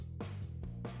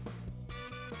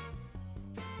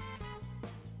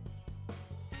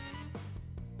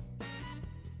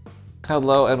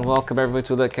Hello and welcome everybody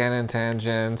to the Canon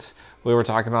Tangent. We were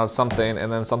talking about something and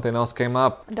then something else came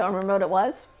up. I don't remember what it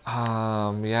was.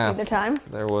 Yeah. Either time.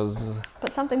 There was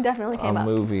But something definitely came up. a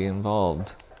movie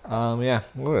involved. Yeah.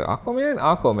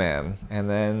 Aquaman. And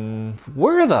then,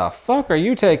 where the fuck are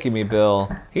you taking me,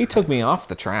 Bill? He took me off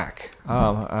the track.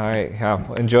 All right,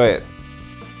 yeah, enjoy it.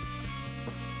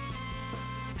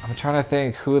 I'm trying to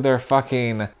think who their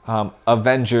fucking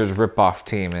Avengers ripoff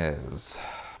team is.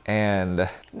 And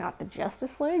It's not the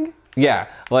Justice League? yeah,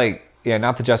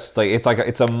 not the Justice League.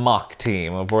 It's a mock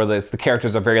team of where the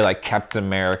characters are very like Captain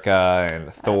America and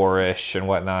Thorish and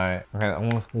whatnot.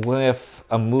 What if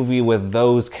a movie with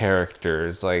those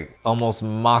characters, like almost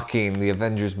mocking the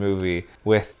Avengers movie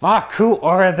with fuck, who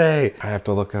are they? I have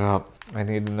to look it up. I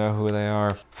need to know who they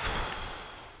are.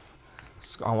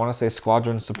 I want to say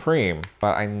Squadron Supreme,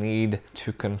 but I need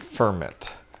to confirm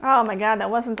it. Oh my god, that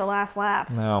wasn't the last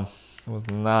lap. No. It was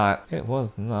not. It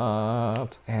was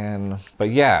not. But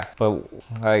yeah,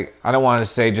 like, I don't want to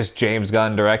say just James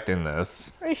Gunn directing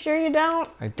this. Are you sure you don't?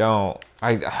 I don't.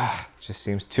 Just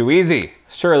seems too easy.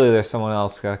 Surely there's someone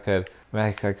else that could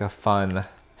make like a fun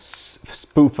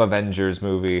spoof Avengers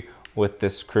movie with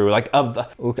this crew, like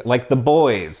the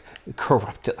boys,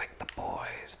 corrupted like the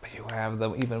boys, but you have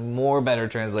the even more better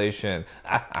translation.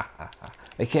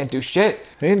 They can't do shit.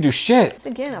 They didn't do shit. It's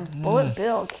again a bullet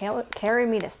bill. Carry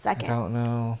me to second. I don't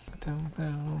know.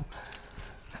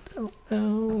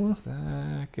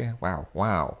 Okay.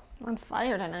 Wow. I'm on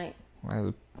fire tonight.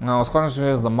 No, Squadron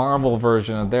Supreme is the Marvel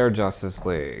version of their Justice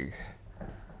League.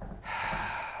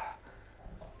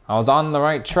 I was on the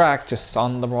right track, just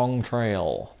on the wrong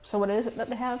trail. So what is it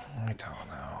that they have? I don't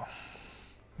know.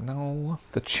 No,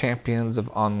 the Champions of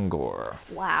Ungor.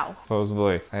 Wow.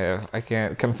 Supposedly. I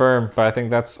can't confirm, but I think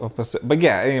that's opposite. But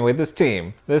yeah, anyway, this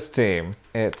team,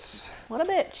 it's What a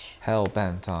bitch. hell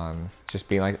bent on just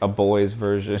being like a boys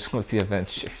version with the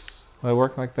Avengers. Will it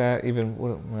work like that? Even,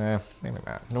 maybe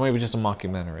not. No, maybe just a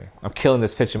mockumentary. I'm killing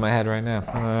this pitch in my head right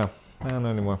now. I don't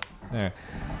know anymore. All right.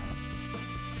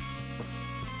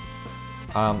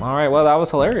 All right, well, that was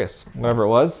hilarious. Whatever it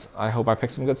was, I hope I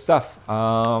picked some good stuff.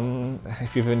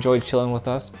 If you've enjoyed chilling with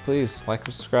us, please like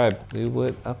and subscribe. We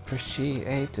would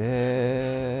appreciate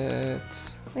it.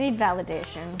 We need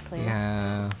validation, please.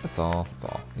 Yeah, that's all.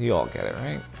 You all get it,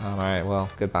 right? All right, well,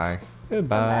 goodbye.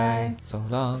 Goodbye. So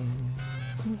long.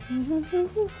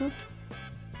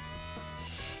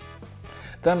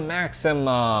 The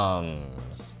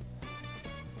Maximums.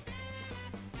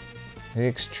 The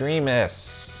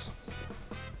Extremists.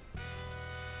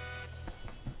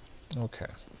 Okay.